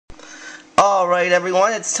Alright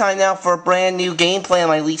everyone, it's time now for a brand new gameplay on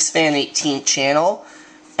my LeafsFan18 channel.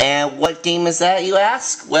 And what game is that, you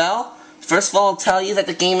ask? Well, first of all, I'll tell you that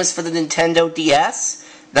the game is for the Nintendo DS.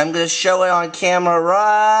 And I'm going to show it on camera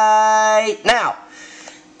right now.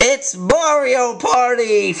 It's Mario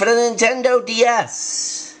Party for the Nintendo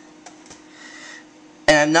DS.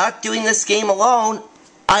 And I'm not doing this game alone.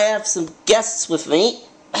 I have some guests with me.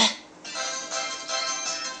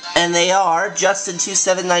 And they are Justin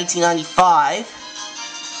 271995.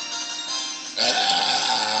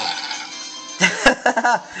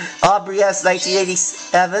 Aubrey S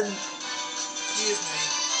 1987. Excuse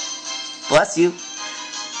me. Bless you.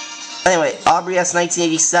 Anyway, Aubrey S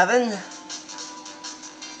 1987.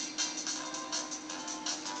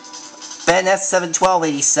 Ben S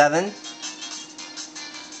 71287.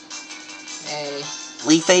 Hey.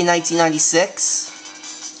 Leaf A 1996.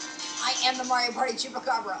 I am the Mario Party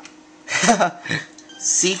Chupacabra.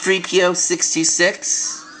 C3PO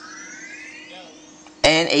 626.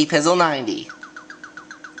 And Apizzle 90.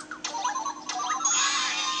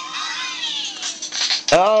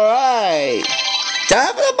 Alright.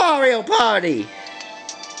 Time for the Mario Party.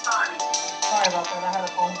 Sorry about that, I had a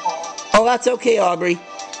phone call. Oh, that's okay, Aubrey.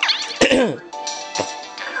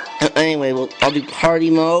 Anyway, I'll do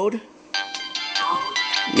party mode.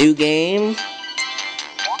 New game.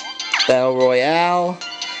 Battle Royale.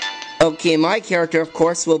 Okay, my character, of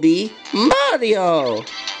course, will be Mario.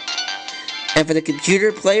 And for the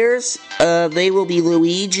computer players, they will be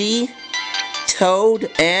Luigi,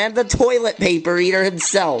 Toad, and the toilet paper eater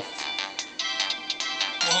himself.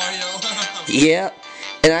 Mario. Yeah,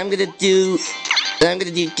 and I'm gonna do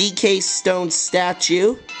DK Stone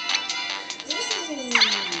statue.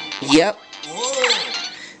 Yep. Whoa.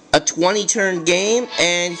 A 20-turn game,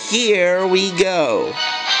 and here we go.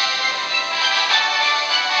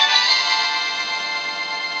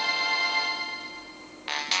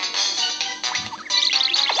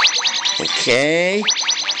 Okay,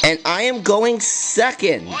 and I am going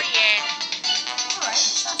second. Oh yeah.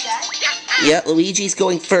 Alright, not bad. Yeah, Luigi's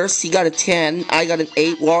going first. He got a 10. I got an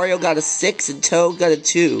 8. Wario got a 6, and Toad got a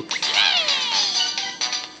 2.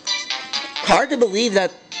 Hard to believe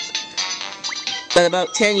that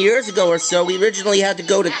about 10 years ago or so, we originally had to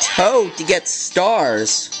go to Toad to get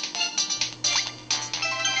stars.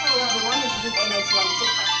 Hello everyone, this is NH1.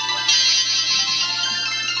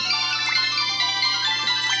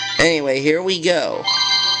 Anyway, here we go.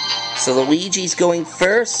 So Luigi's going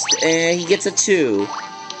first, and he gets a 2.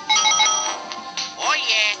 Oh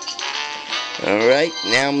yeah. Alright,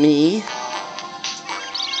 now me.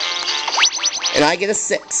 And I get a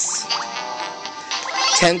 6.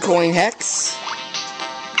 10 coin hex.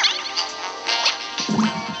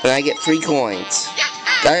 And I get 3 coins.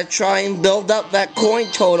 Gotta try and build up that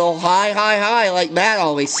coin total high, high, high, like Matt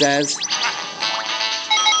always says.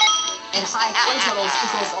 And high coin totals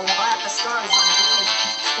equals a lot of stars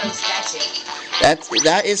on the statue.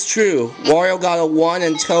 That is true. Wario got a 1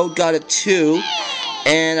 and Toad got a 2.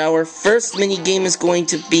 And our first mini game is going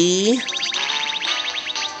to be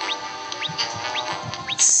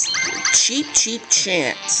Cheep Cheep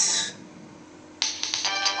Chance.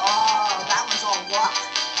 Oh, that one's all rough.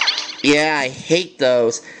 Yeah, I hate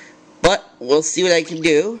those. But we'll see what I can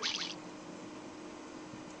do.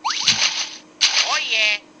 Oh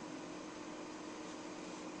yeah.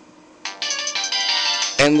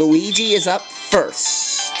 And Luigi is up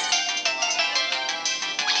first.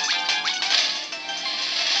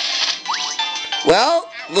 Well,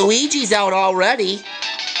 Luigi's out already.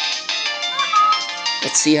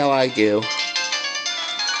 Let's see how I do.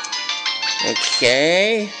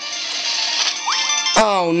 Okay.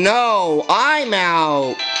 Oh no, I'm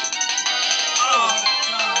out.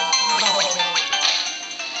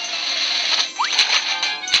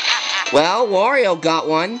 Well, Wario got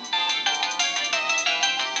one.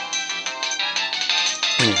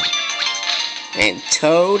 And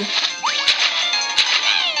Toad.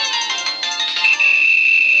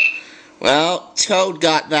 Well, Toad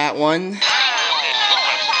got that one.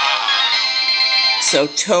 So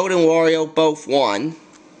Toad and Wario both won.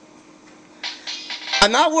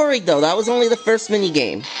 I'm not worried though, that was only the first mini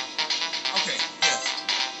game. Okay, yes.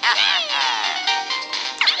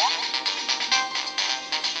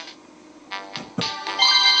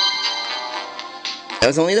 That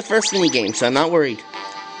was only the first mini game, so I'm not worried.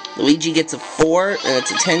 Luigi gets a 4 and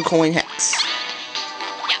it's a 10 coin hex.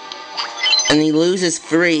 And he loses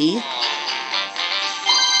 3.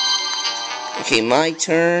 Okay, my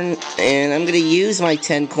turn, and I'm gonna use my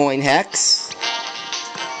 10 coin hex.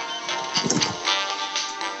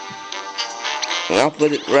 And I'll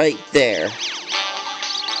put it right there.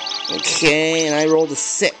 Okay, and I rolled a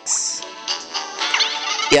 6.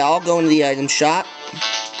 Yeah, I'll go into the item shop.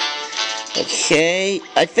 Okay,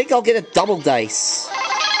 I think I'll get a double dice.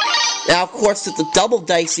 Now, of course, with the double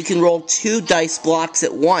dice, you can roll 2 dice blocks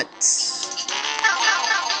at once.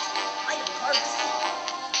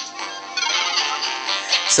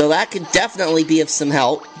 So that could definitely be of some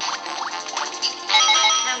help.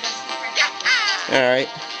 Alright.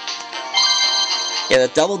 Yeah,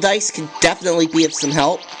 the double dice can definitely be of some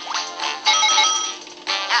help.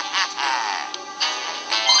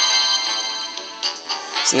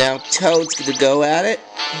 So now Toad's gonna go at it.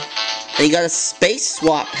 And you got a space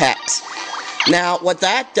swap hex. Now, what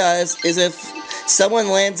that does is if someone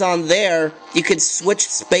lands on there, you can switch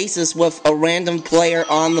spaces with a random player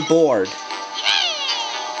on the board.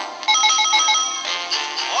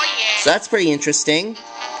 So that's pretty interesting.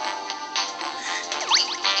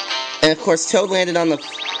 And of course, Toad landed on the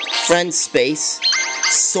friend space.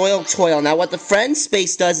 Soil Toil. Now, what the friend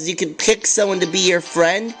space does is you can pick someone to be your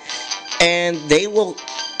friend, and they will,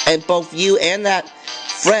 and both you and that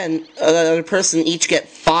friend, other person, each get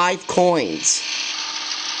 5 coins.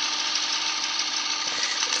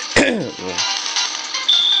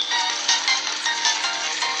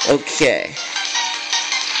 Okay.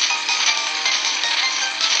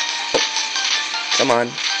 Oh, come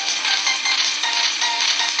on.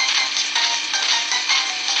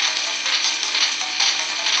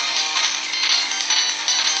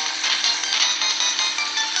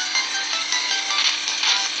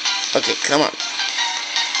 Okay, come on.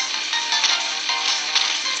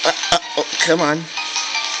 Oh, come on.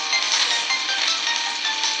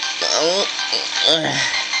 Oh,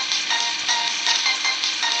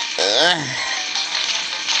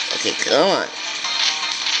 okay, come on.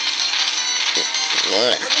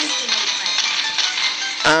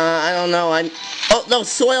 I don't know. Oh no,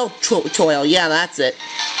 Soil Toil. Yeah, that's it.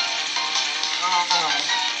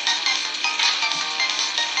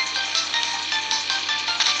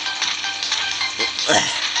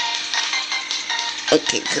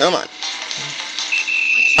 Okay, come on.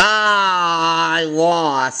 Ah, I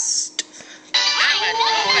lost.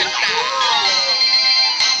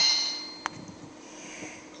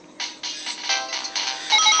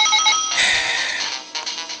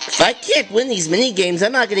 If I can't win these mini games,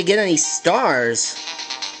 I'm not gonna get any stars.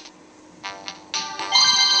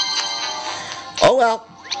 Oh well.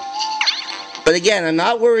 But again, I'm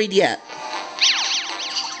not worried yet.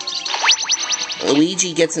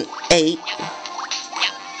 Luigi gets an 8.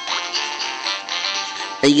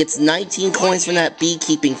 And he gets 19 coins from that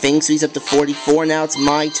beekeeping thing, so he's up to 44. Now it's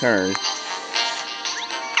my turn.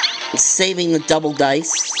 I'm saving the double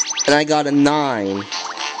dice, and I got a 9.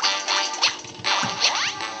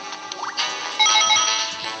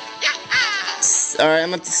 Alright,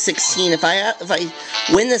 I'm up to 16. If I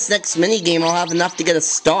win this next mini game, I'll have enough to get a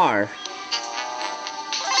star.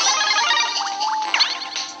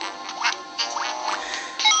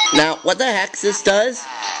 Now, what the hex this does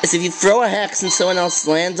is if you throw a hex and someone else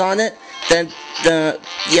lands on it, then the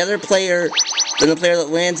other player, the player that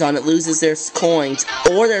lands on it loses their coins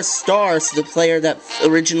or their stars to the player that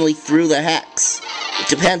originally threw the hex. It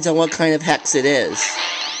depends on what kind of hex it is.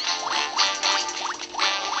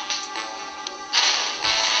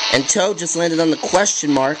 And Toad just landed on the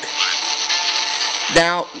question mark.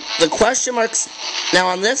 Now, the question marks. Now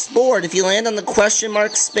on this board, if you land on the question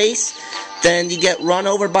mark space, then you get run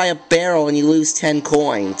over by a barrel and you lose 10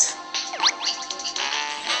 coins.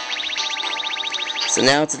 So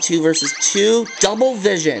now it's a 2 versus 2 double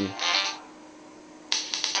vision.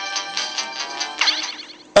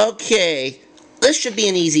 Okay, this should be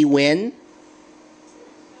an easy win.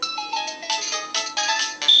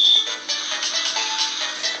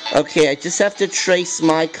 Okay, I just have to trace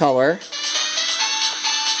my color.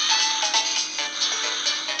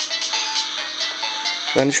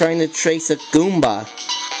 I'm trying to trace a Goomba.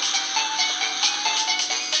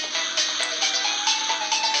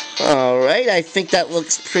 Alright, I think that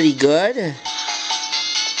looks pretty good.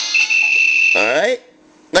 Alright,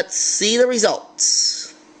 let's see the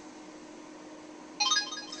results.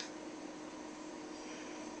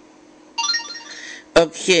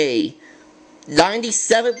 Okay,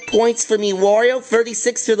 97 points for me, Wario,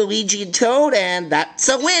 36 for Luigi and Toad, and that's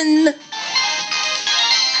a win!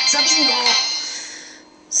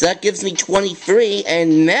 So that gives me 23,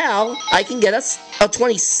 and now I can get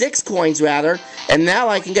 26 coins rather, and now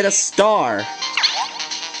I can get a star.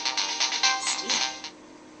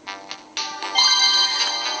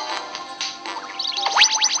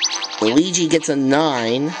 Luigi gets a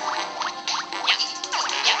 9.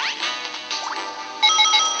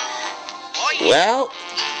 Well,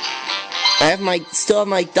 I have still have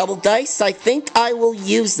my double dice. I think I will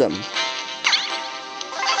use them.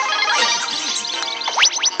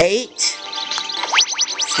 8,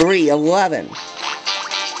 3, 11.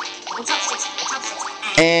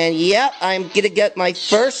 And yep, I'm gonna get my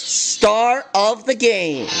first star of the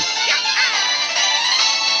game.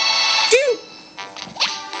 Phew!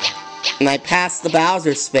 And I passed the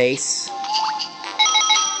Bowser space.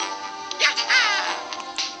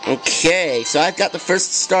 Okay, so I've got the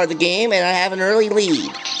first star of the game, and I have an early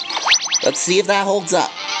lead. Let's see if that holds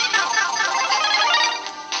up.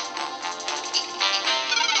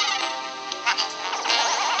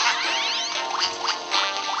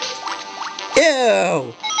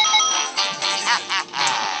 Ew!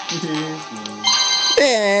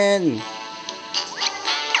 Ben!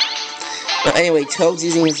 Well, anyway, Toad's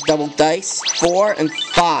using his double dice, 4 and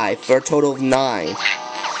 5, for a total of 9.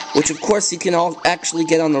 Which, of course, you can all actually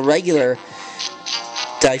get on the regular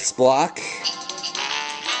dice block.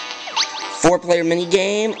 4-player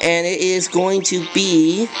minigame, and it is going to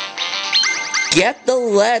be Get the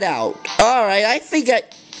Lead Out. Alright, I think I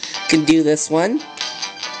can do this one.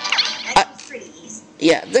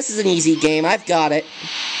 Yeah, this is an easy game. I've got it.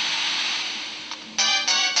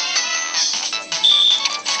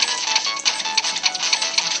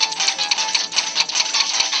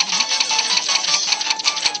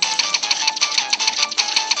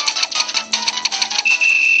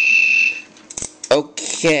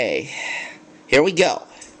 Okay, here we go.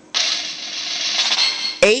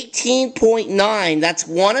 18.9. That's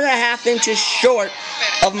 1.5 inches short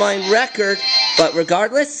of my record, but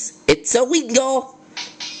regardless, it's a win goal.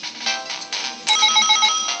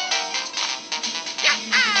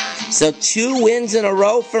 So 2 wins in a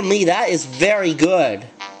row for me. That is very good.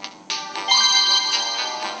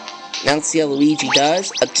 Now let's see how Luigi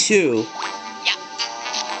does. A 2.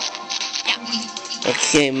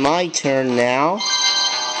 Okay, my turn now.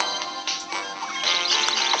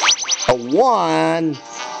 A 1.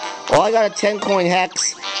 Well, I got a 10-coin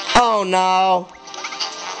hex. Oh no.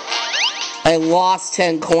 I lost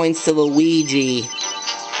 10 coins to Luigi.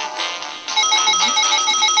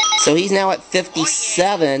 So he's now at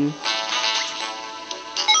 57.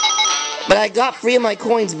 But I got 3 of my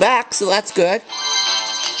coins back, so that's good.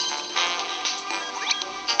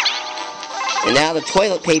 And now the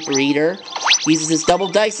toilet paper eater uses his double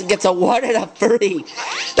dice and gets a 1 and a 3.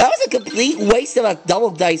 That was a complete waste of a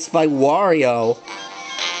double dice by Wario.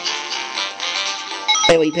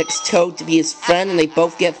 Anyway, he picks Toad to be his friend, and they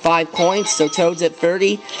both get 5 coins. So Toad's at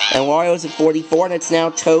 30, and Wario's at 44, and it's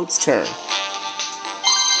now Toad's turn.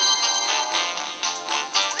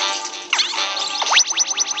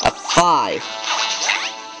 A 5.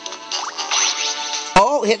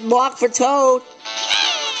 Oh, hit block for Toad.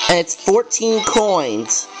 And it's 14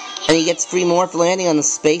 coins. And he gets 3 more for landing on the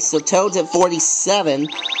space. So Toad's at 47.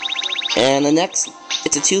 And the next,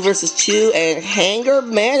 it's a 2 versus 2 and hanger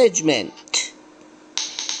management.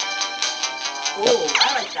 Ooh,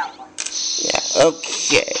 I like that one. Yeah,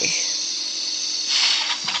 okay.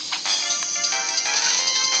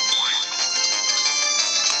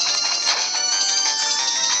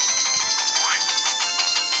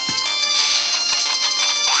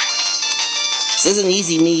 This isn't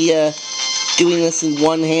easy, me doing this in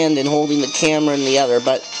one hand and holding the camera in the other,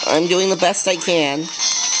 but I'm doing the best I can.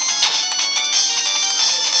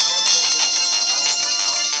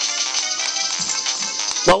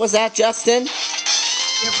 What was that, Justin?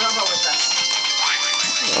 Your brother was that.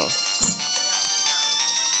 Oh.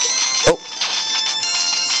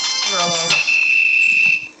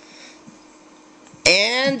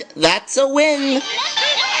 And that's a win.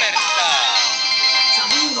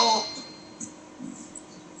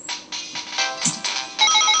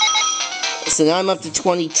 So now I'm up to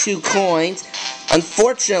 22 coins.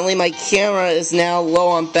 Unfortunately, my camera is now low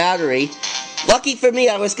on battery. Lucky for me,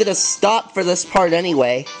 I was going to stop for this part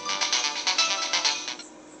anyway.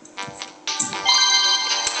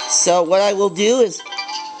 So what I will do is...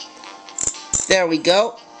 There we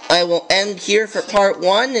go. I will end here for part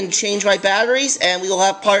 1 and change my batteries, and we will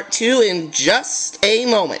have part 2 in just a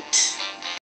moment.